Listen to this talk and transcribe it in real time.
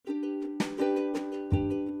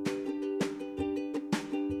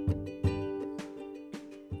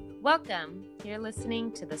Welcome. You're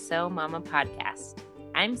listening to the So Mama podcast.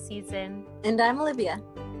 I'm Season. And I'm Olivia.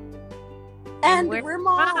 And we're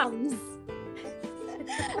moms.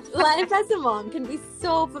 Life as a mom can be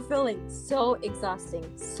so fulfilling, so exhausting,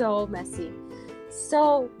 so messy,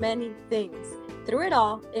 so many things. Through it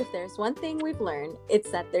all, if there's one thing we've learned,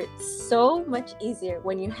 it's that it's so much easier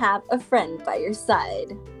when you have a friend by your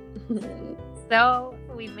side. So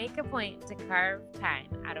we make a point to carve time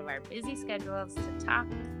out of our busy schedules to talk,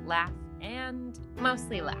 laugh, and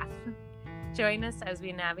mostly laugh. Join us as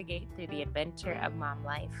we navigate through the adventure of mom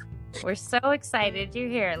life. We're so excited you're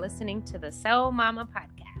here listening to the So Mama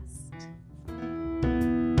podcast.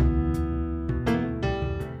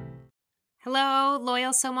 Hello,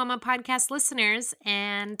 loyal So Mama podcast listeners,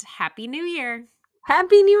 and Happy New Year.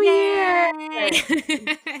 Happy New Year!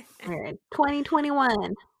 We're in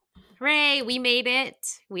 2021. Hooray, we made it.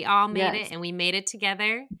 We all made Yes. it, and we made it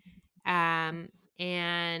together.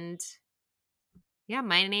 And yeah,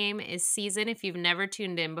 my name is Season, if you've never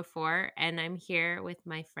tuned in before, and I'm here with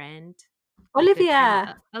my friend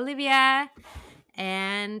Olivia.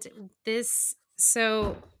 And it's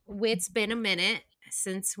been a minute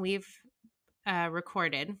since we've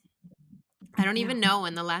recorded. I don't even know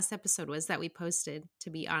when the last episode was that we posted, to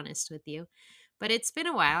be honest with you, but it's been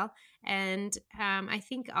a while. And I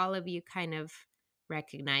think all of you kind of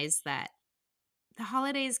recognize that the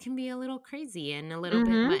holidays can be a little crazy and a little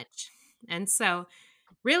bit much. And so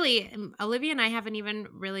really, Olivia and I haven't even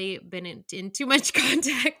really been in too much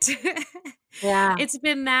contact. Yeah. It's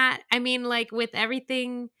been that, I mean, like with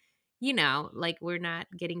everything, you know, like we're not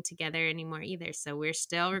getting together anymore either. So we're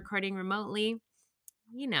still recording remotely.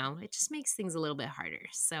 You know, it just makes things a little bit harder.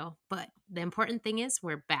 So, but the important thing is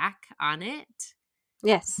we're back on it.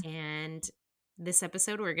 Yes. And this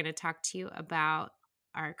episode, we're going to talk to you about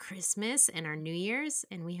our Christmas and our New Year's.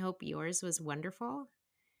 And we hope yours was wonderful.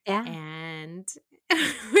 Yeah. And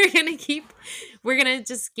we're going to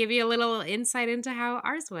just give you a little insight into how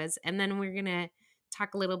ours was. And then we're going to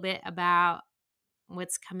talk a little bit about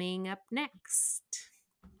what's coming up next.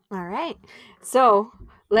 All right. So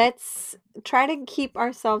let's try to keep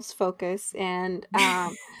ourselves focused and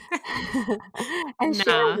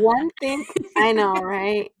share one thing. I know,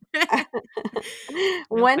 right?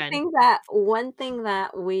 One thing that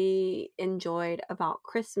we enjoyed about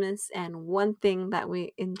Christmas and one thing that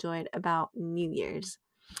we enjoyed about New Year's.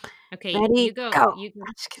 Okay, ready? you go. I'm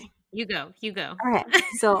just kidding. You go. All right.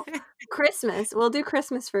 So Christmas, we'll do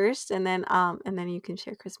Christmas first and then you can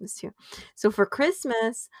share Christmas too. So for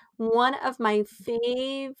Christmas, one of my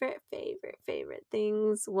favorite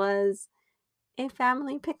things was a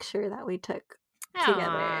family picture that we took together.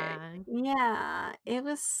 Aww. Yeah, it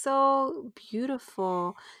was so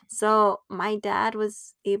beautiful. So my dad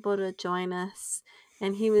was able to join us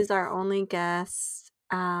and he was our only guest.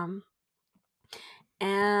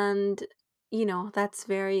 And you know, that's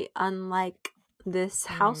very unlike this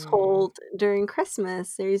household during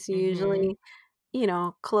Christmas. There's usually, you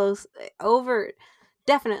know,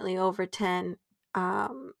 definitely over 10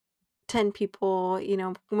 people, you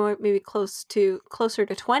know, maybe closer to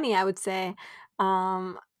 20, I would say,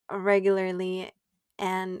 regularly.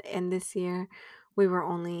 And this year we were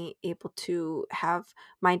only able to have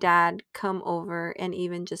my dad come over and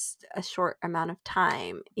even just a short amount of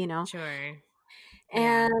time, you know. Sure.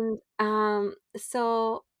 And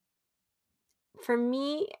so for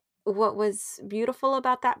me, what was beautiful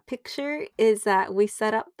about that picture is that we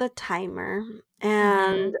set up the timer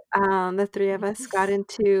and the three of us got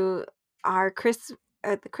into our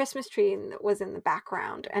the Christmas tree was in the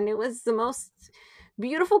background, and it was the most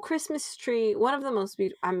beautiful Christmas tree, one of the most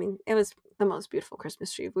beautiful, I mean, it was the most beautiful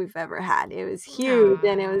Christmas tree we've ever had. It was huge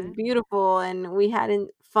and it was beautiful, and we had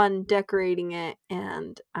fun decorating it,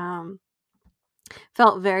 and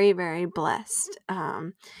felt very, very blessed.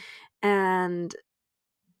 And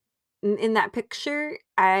in that picture,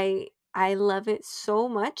 I love it so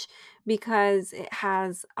much because it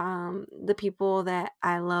has the people that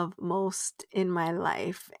I love most in my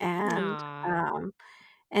life, and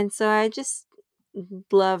so I just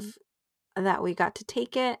love that we got to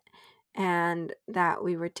take it and that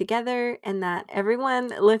we were together and that everyone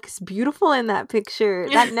looks beautiful in that picture.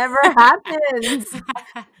 That never happens.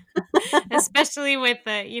 Especially with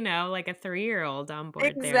you know, like a 3-year-old on board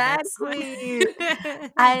Exactly.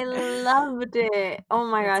 I loved it. Oh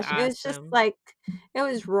my That's gosh. It was just awesome. like, it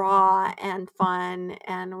was raw and fun,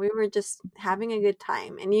 and we were just having a good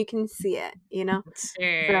time, and you can see it, you know?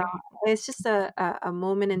 Sure. So it's just a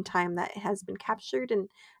moment in time that has been captured and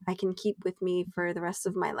I can keep with me for the rest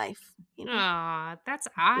of my life, you know? Aw, that's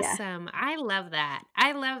Yeah. awesome. I love that.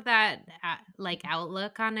 I love that like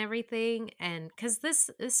outlook on everything, and because this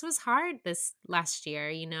this was hard this last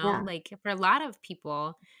year, Yeah, like for a lot of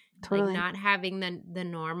people, like totally. not having the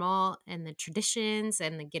normal and the traditions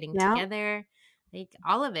and the getting Yeah. together, like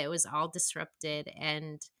all of it was all disrupted.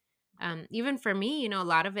 And even for me, a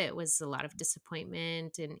lot of it was a lot of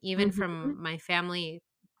disappointment. And even Mhm. from my family,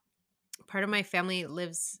 part of my family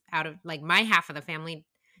lives out of, like, my half of the family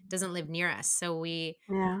doesn't live near us. So we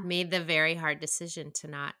Yeah. made the very hard decision to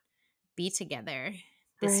not be together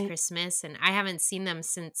this Right. Christmas. And I haven't seen them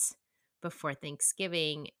since before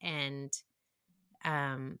Thanksgiving. And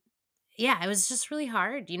um yeah, it was just really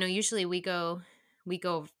hard. Usually we go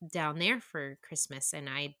down there for Christmas, and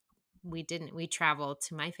we travel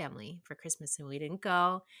to my family for Christmas, and we didn't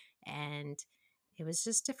go. And it was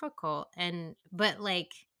just difficult. And but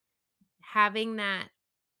like having that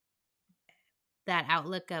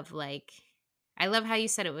outlook of, like, I love how you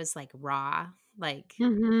said it was like raw, like,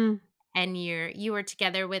 Mhm. and you were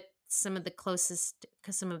together with some of the closest,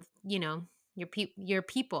 cuz some of, your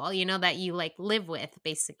people, that you like live with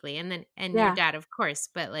basically, and your Yeah. dad, of course.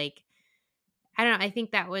 But like, I don't know, I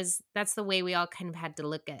think that's the way we all kind of had to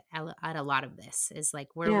look at a lot of this, is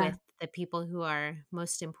like we're Yeah. with the people who are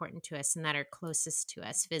most important to us and that are closest to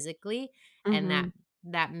us physically. And that Mhm.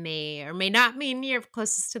 that may or may not mean you're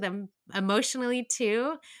closest to them emotionally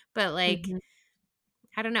too. But like, Mhm.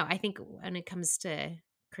 I don't know, I think when it comes to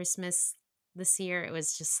Christmas this year, it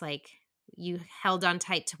was just like you held on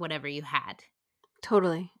tight to whatever you had.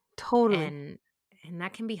 Totally. Totally. and and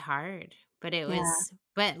that can be hard. But it Yeah. was,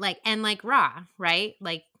 but like, and like raw, right?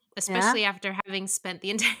 Like, Yeah. especially after having spent the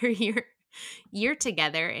entire year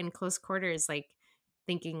together in close quarters, like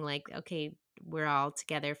thinking like, okay, we're all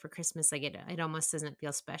together for Christmas, like it almost doesn't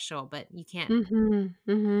feel special. But you can't, Mhm.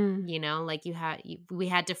 Mhm. like we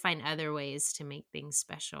had to find other ways to make things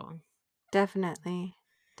special. Definitely.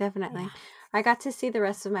 Definitely. Yeah. I got to see the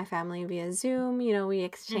rest of my family via Zoom. We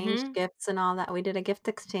exchanged Mhm. gifts and all that. We did a gift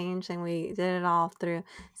exchange and we did it all through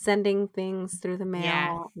sending things through the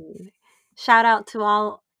Yeah. mail. And shout out to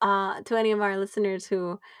all to any of our listeners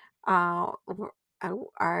who are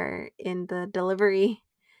in the delivery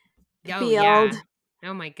Oh field. yeah.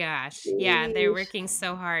 Oh my gosh. Yeah, they're Sheesh. working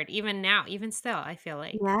so hard. Even now, even still, I feel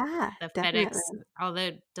like Yeah, the definitely. FedEx, all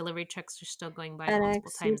the delivery trucks are still going by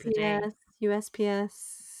multiple FedEx, times a day. UPS,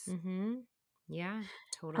 USPS. Mhm. Yeah,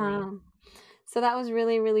 totally. Um, so that was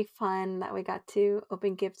really, really fun that we got to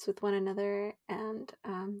open gifts with one another. And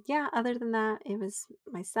yeah, other than that, it was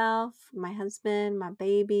myself, my husband, my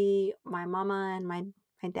baby, my mama, and my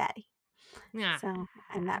daddy. Yeah. So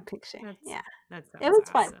in that picture, That's yeah, that it sounds was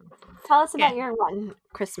fun. awesome. Tell us about Good. your one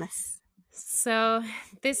Christmas. So,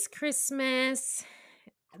 this Christmas,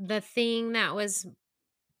 the thing that was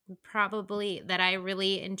probably that I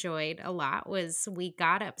really enjoyed a lot was we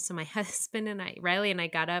got up. So my husband and Riley and I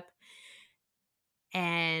got up,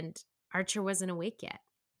 and Archer wasn't awake yet.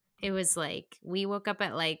 It was like we woke up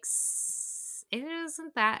at like it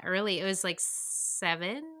wasn't that early. It was like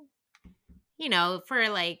 7, for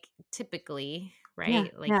like typically, Yeah,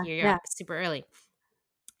 right? Like yeah, you're yeah. up super early.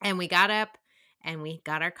 And we got up and we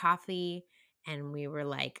got our coffee, and we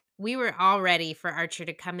were all ready for Archer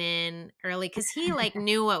to come in early, cuz he like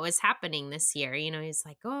knew what was happening this year. He's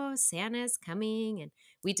like, "Oh, Santa's coming." And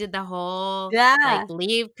we did the whole like Yeah,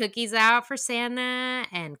 leave cookies out for Santa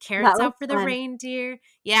and that carrots was out for the fun. reindeer.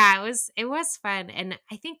 Yeah, it was fun. And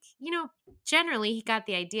I think, generally he got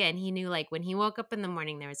the idea, and he knew like when he woke up in the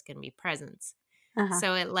morning there was going to be presents. Uh huh.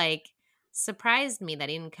 So it like surprised me that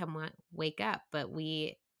he didn't come wake up. But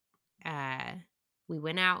uh we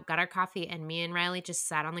went out, got our coffee, and me and Riley just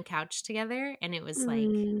sat on the couch together. And it was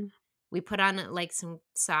like Mm, we put on like some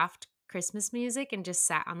soft Christmas music and just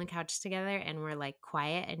sat on the couch together, and we're like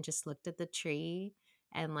quiet and just looked at the tree,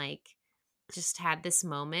 and like just had this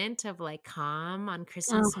moment of like calm on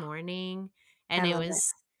Christmas oh, morning. I And it love it.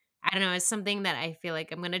 was, I don't know, it's something that I feel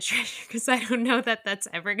like I'm going to treasure, because I don't know that that's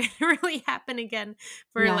ever going to really happen again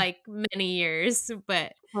for Yeah, like many years.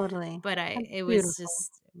 But totally. I That's it was beautiful.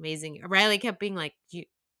 just amazing. Riley kept being like,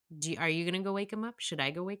 are you gonna go wake him up? Should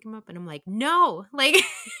I go wake him up?" And I'm like, "No, like,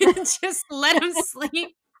 just let him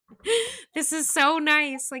sleep. This is so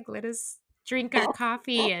nice. Like, let us drink our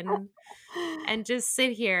coffee and just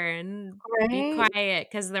sit here and be Right? quiet,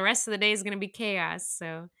 because the rest of the day is gonna be chaos."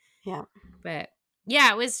 So, Yeah. but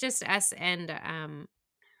yeah, it was just us and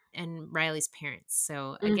Riley's parents.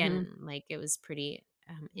 So Mhm. again, like it was pretty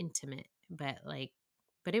intimate.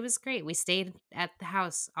 But it was great. We stayed at the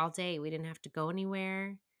house all day. We didn't have to go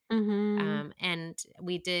anywhere. Mhm. And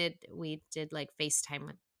we did like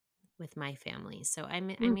FaceTime with my family. So I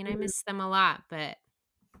mean I Mhm. miss them a lot. But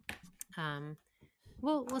um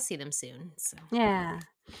we'll see them soon. So Yeah.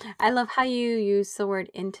 I love how you use the word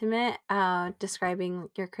intimate describing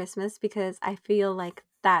your Christmas because I feel like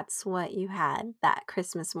that's what you had that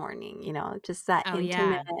Christmas morning, just that oh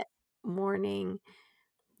intimate yeah, morning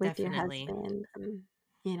with your definitely. husband and,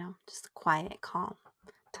 just a quiet, calm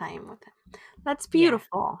time with him. That's Yeah.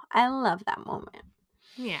 beautiful. I love that moment.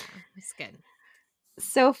 Yeah, it's good.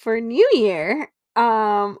 So for New Year,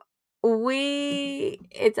 we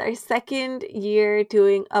it's our second year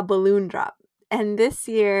doing a balloon drop. And this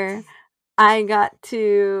year I got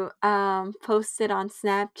to post it on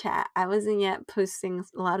Snapchat. I wasn't yet posting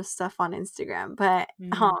a lot of stuff on Instagram, but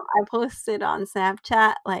Mhm. I posted on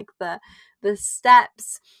Snapchat like the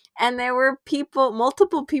steps, and there were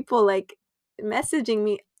multiple people like messaging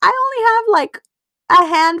me. I only have like a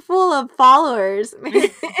handful of followers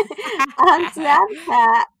on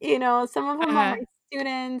Snapchat. Some of them are Uh-huh. my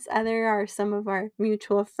students, other are some of our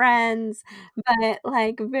mutual friends, but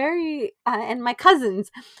like very and my cousins.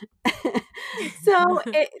 So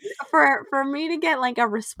for me to get like a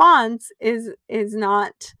response is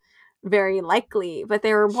not very likely, but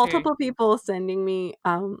there were Sure. multiple people sending me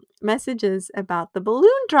messages about the balloon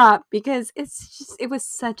drop because it was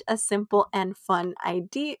such a simple and fun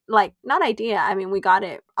idea, like not idea, I mean we got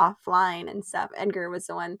it offline and stuff. Edgar was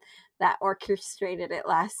the one that orchestrated it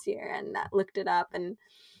last year and that looked it up, and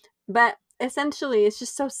but essentially it's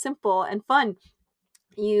just so simple and fun.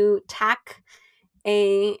 You tack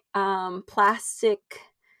a plastic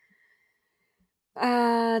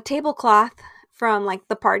tablecloth from like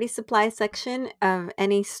the party supply section of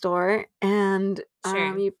any store, and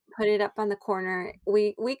Sure. you put it up on the corner.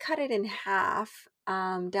 We cut it in half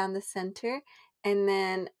down the center, and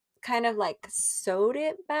then kind of like sewed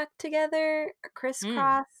it back together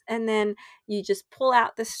Mm. crisscross, and then you just pull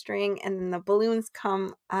out the string and then the balloons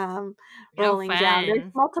come How rolling down. There's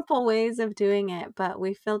fun. multiple ways of doing it, but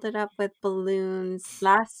we filled it up with balloons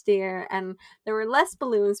last year, and there were less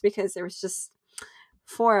balloons because there was just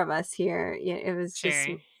four of us here. Yeah, it was just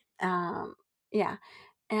Sure. um yeah.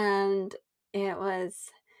 And it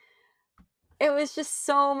was it was just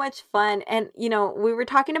so much fun. And we were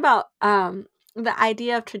talking about the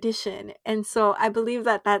idea of tradition. And so I believe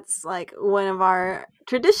that that's like one of our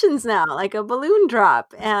traditions now, like a balloon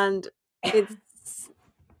drop, and it's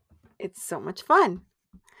it's so much fun.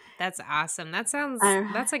 That's awesome. I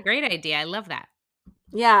That's a great idea. I love that.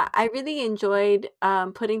 Yeah, I really enjoyed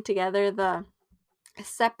putting together the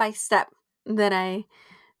step by step that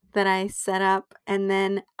I set up, and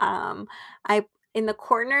then I in the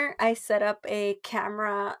corner I set up a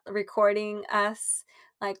camera recording us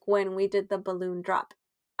like when we did the balloon drop.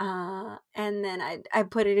 And then I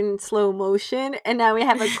put it in slow motion, and now we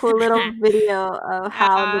have a cool little video of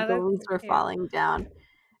how the Aw, that's balloons so were cute. falling down.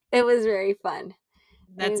 It was very fun.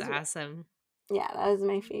 It That's was awesome. Yeah, that was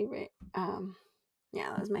my favorite. Yeah,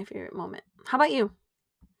 that was my favorite moment. How about you?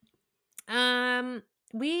 Um,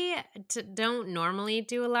 we don't normally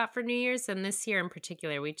do a lot for New Year's, and this year in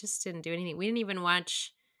particular, we just didn't do anything. We didn't even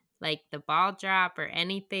watch like the ball drop or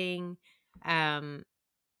anything. Um,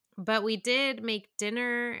 but we did make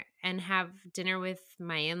dinner and have dinner with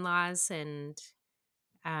my in-laws, and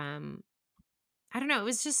um I don't know, it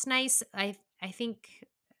was just nice. I think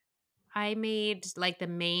I made like the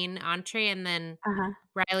main entree, and then Uh-huh.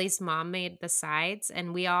 Riley's mom made the sides,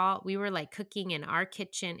 and we were like cooking in our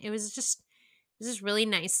kitchen. It was just really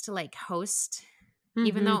nice to like host,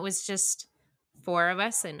 even though Mhm. it was just four of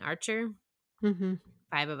us and Archer, Mhm.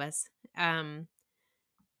 five of us. Um,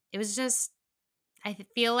 it was just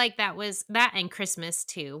feel like that was that and Christmas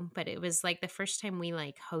too, but it was like the first time we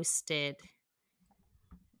like hosted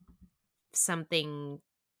something,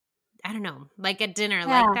 I don't know, like a dinner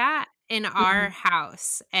like Yeah. that in our Mhm.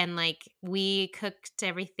 house, and like we cooked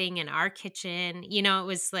everything in our kitchen. It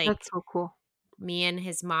was That's like so cool. me and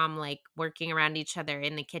his mom like working around each other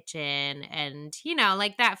in the kitchen, and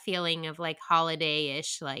like that feeling of like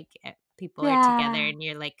holiday-ish, like people are together Yeah. and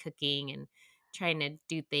you're like cooking and trying to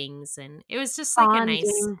do things, and it was just like a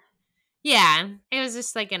nice, Bonding. yeah, it was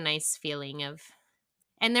just like a nice feeling of,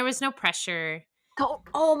 and there was no pressure.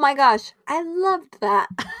 Oh my gosh, I loved that.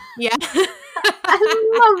 Yeah. I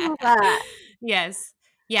love that. Yes.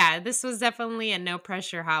 Yeah, this was definitely a no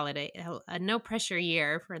pressure holiday, a no pressure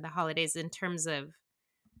year for the holidays in terms of,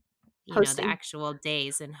 the Hosting. actual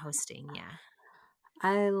days and hosting. Yeah.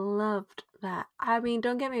 I loved that. I mean,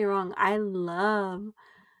 don't get me wrong, I love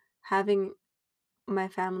having my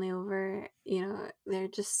family over, they're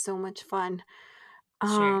just so much fun.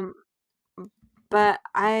 Sure. Um, but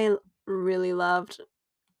I really loved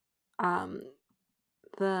um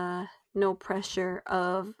the no pressure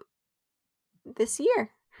of this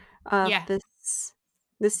year, of Yeah. this.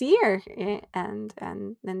 this year, and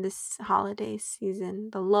this holiday season,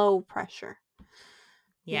 the low pressure.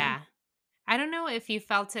 Yeah. Yeah. I don't know if you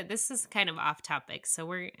felt it. This is kind of off topic, so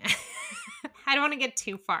we're I don't want to get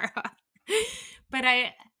too far off. But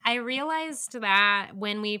I realized that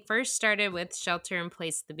when we first started with shelter in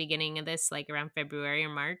place at the beginning of this, like around February or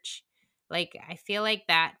March, like I feel like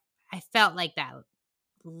that I felt like that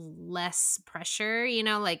less pressure,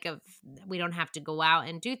 like of we don't have to go out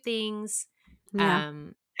and do things. Yeah.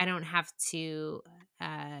 I don't have to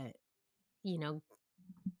uh, you know,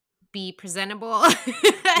 be presentable.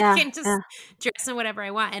 I Yeah. can just Yeah. dress in whatever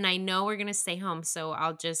I want. And I know we're going to stay home. So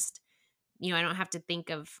I'll just, I don't have to think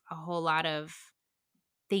of a whole lot of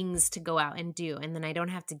things to go out and do. And then I don't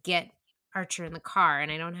have to get Archer in the car and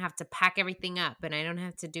I don't have to pack everything up and I don't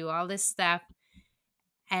have to do all this stuff.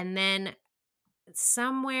 And then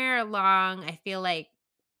somewhere along, I feel like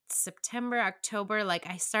September, October, like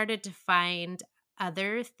I started to find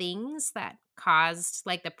other things that caused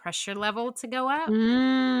like the pressure level to go up.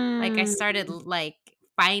 Like, I Mm. started, like,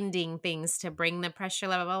 finding things to bring the pressure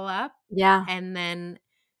level up, Yeah. and then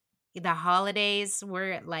the holidays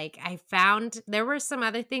were, like I found there were some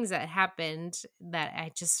other things that happened that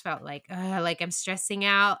I just felt like, "Ugh," like, I'm stressing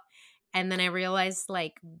out, and then I realized,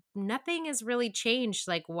 like, nothing has really changed,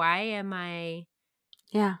 like, why am I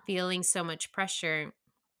Yeah. feeling so much pressure?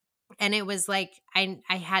 And it was like I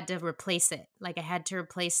had to replace it. Like I had to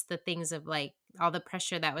replace the things of like all the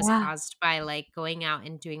pressure that was Yeah. caused by like going out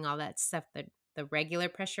and doing all that stuff, the regular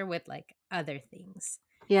pressure with like other things.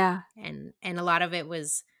 Yeah. And a lot of it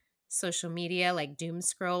was social media, like doom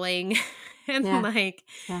scrolling and Yeah. like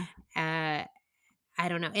Yeah. uh I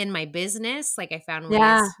don't know, in my business, like I found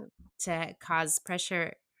Yeah. ways to cause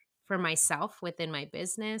pressure for myself within my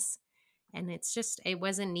business and it's just it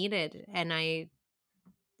wasn't needed and I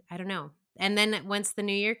don't know. And then once the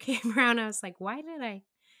new year came around, I was like,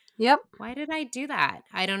 Yep. why did I do that?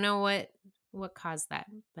 I don't know what caused that,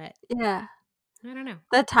 but Yeah. I don't know.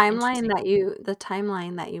 The timeline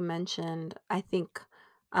Interesting. that you mentioned, I think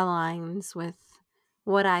aligns with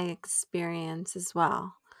what I experience as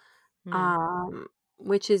well. Hmm. Um,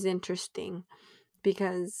 which is interesting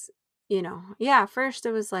because, yeah, first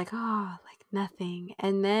it was like, oh, like nothing.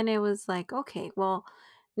 And then it was like, okay, well,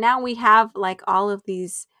 now we have like all of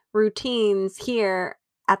these routines here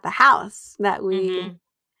at the house Hmm. that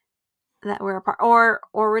we're a part,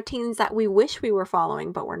 or routines that we wish we were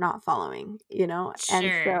following but we're not following. And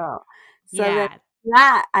Sure. so Yeah.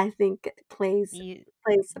 that I think You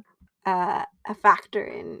plays a factor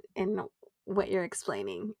in what you're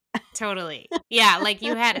explaining. totally. Yeah. Like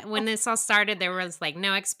you had when this all started, there was like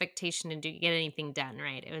no expectation to get anything done,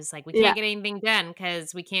 right? It was like we Yeah. can't get anything done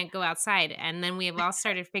because we can't go outside. And then we have all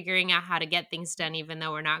started figuring out how to get things done, even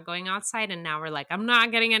though we're not going outside. And now we're like, I'm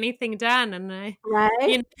not getting anything done. And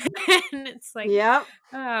Right. and it's like, Yep.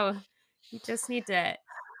 oh, you just need to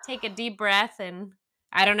take a deep breath and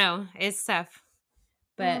I don't know, it's tough.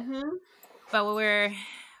 But Mm-hmm. but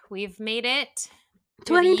we've made it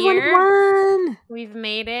through the year. 2021. We've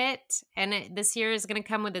made it and this year is going to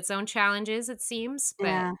come with its own challenges it seems, but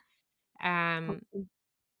Yeah. um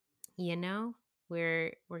you know,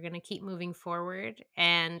 we're going to keep moving forward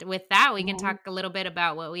and with that we can Yeah. talk a little bit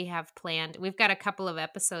about what we have planned. We've got a couple of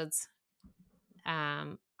episodes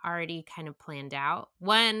already kind of planned out.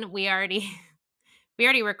 One we already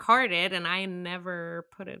recorded and I never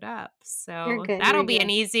put it up. You're So good. that'll You're be good. an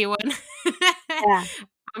easy one. Yeah.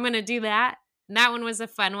 I'm going to do that. And that one was a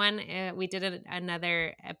fun one. We did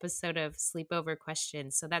another episode of sleepover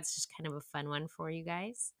questions. So that's just kind of a fun one for you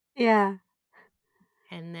guys. Yeah.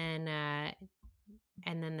 And then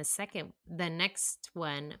the next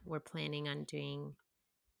one we're planning on doing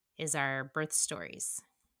is our birth stories.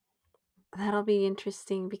 That'll be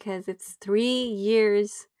interesting because it's 3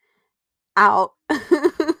 years out.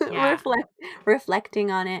 Yeah.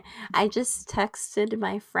 Reflecting on it. I just texted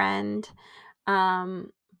my friend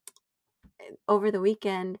um over the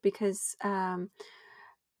weekend because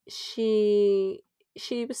she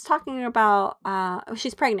she was talking about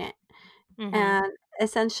she's pregnant, Mhm. and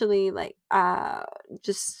essentially like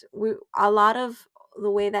just we a lot of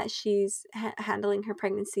the way that she's handling her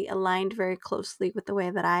pregnancy aligned very closely with the way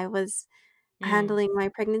that I was Mm. handling my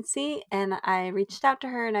pregnancy. And I reached out to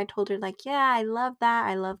her and I told her like, yeah, I love that,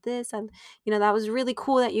 I love this, and that was really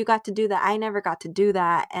cool that you got to do that. I never got to do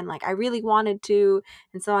that, and like I really wanted to,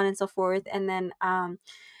 and so on and so forth. And then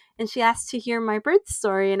and she asked to hear my birth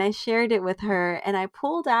story, and I shared it with her, and I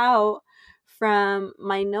pulled out from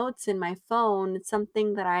my notes in my phone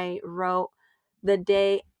something that I wrote the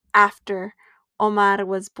day after Omar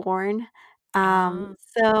was born. Oh,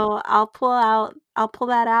 So I'll pull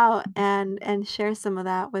that out and share some of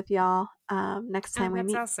that with y'all next oh, time we that's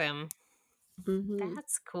meet. awesome. Mhm.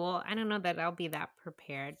 That's cool. I don't know that I'll be that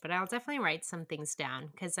prepared, but I'll definitely write some things down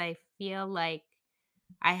because I feel like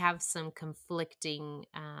I have some conflicting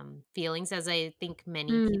feelings, as I think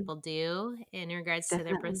many Mm, people do in regards to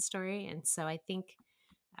their birth definitely. story. And so I think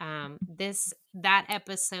that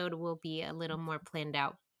episode will be a little more planned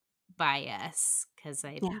out by us because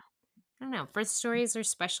Yeah, I don't know, birth stories are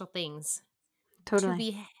special things to totally.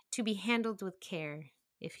 be to be handled with care,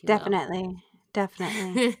 if you will. Definitely.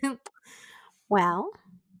 Definitely. Well,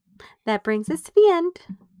 that brings us to the end.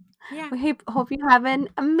 Yeah. We hope you have an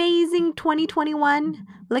amazing 2021.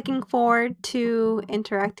 Looking forward to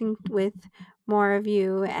interacting with more of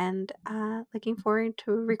you and looking forward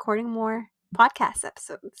to recording more podcast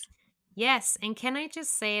episodes. Yes, and can I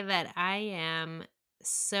just say that I am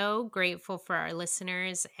so grateful for our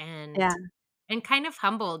listeners Yeah, and kind of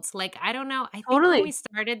humbled. Like, I don't know, I think when we totally.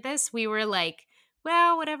 started this, we were like,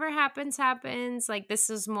 well, whatever happens happens. Like this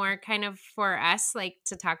is more kind of for us like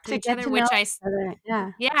to talk to To each get other, to know each other.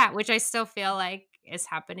 Yeah, yeah, which I still feel like is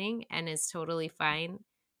happening and is totally fine.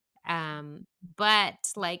 Um, but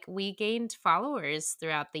like we gained followers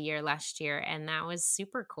throughout the year last year, and that was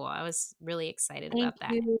super cool. I was really excited thank about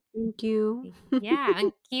that. you. Thank you. Yeah,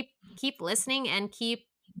 and keep listening and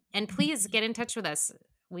please get in touch with us.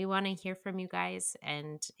 We want to hear from you guys,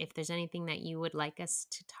 and if there's anything that you would like us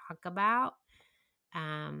to talk about,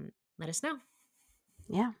 let us know.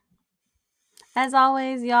 Yeah. As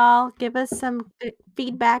always, y'all, give us some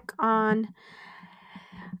feedback on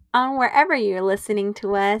wherever you're listening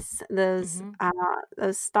to us. Hmm.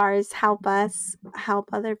 Those stars help us help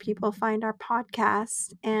other people find our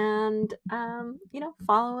podcast, and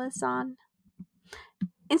follow us on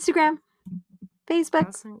Instagram, Facebook.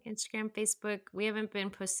 Also, on Instagram, Facebook. We haven't been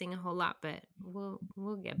posting a whole lot, but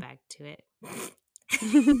we'll get back to it.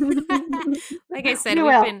 Like I said, We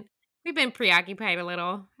will. we've been preoccupied a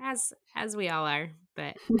little, as we all are,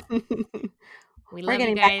 but we We're love you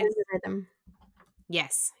getting back guys. into rhythm.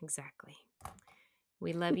 Yes, exactly.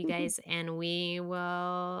 We love you guys, and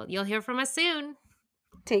you'll hear from us soon.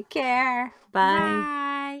 Take care. Bye.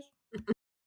 Bye.